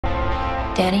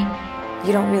Danny,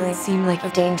 you don't really seem like a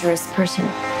dangerous person.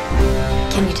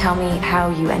 Can you tell me how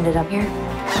you ended up here?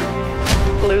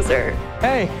 Loser.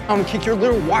 Hey, I'm gonna kick your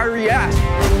little wiry ass.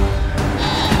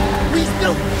 Please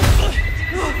don't.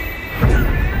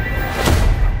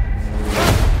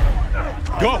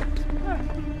 Go.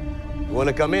 You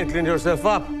wanna come in, clean yourself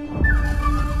up? Do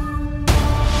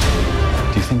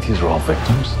you think these are all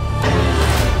victims?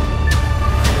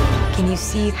 Can you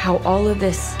see how all of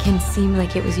this can seem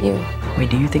like it was you? Wait,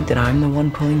 do you think that I'm the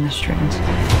one pulling the strings?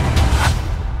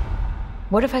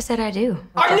 What if I said I do?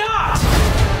 I'm not!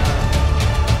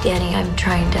 Danny, I'm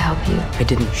trying to help you. I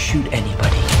didn't shoot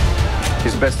anybody.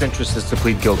 His best interest is to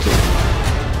plead guilty.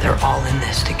 They're all in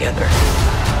this together.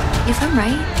 If I'm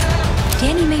right,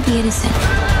 Danny may be innocent.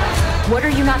 What are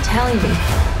you not telling me?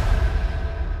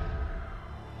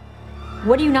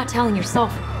 What are you not telling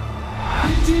yourself?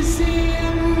 Did you see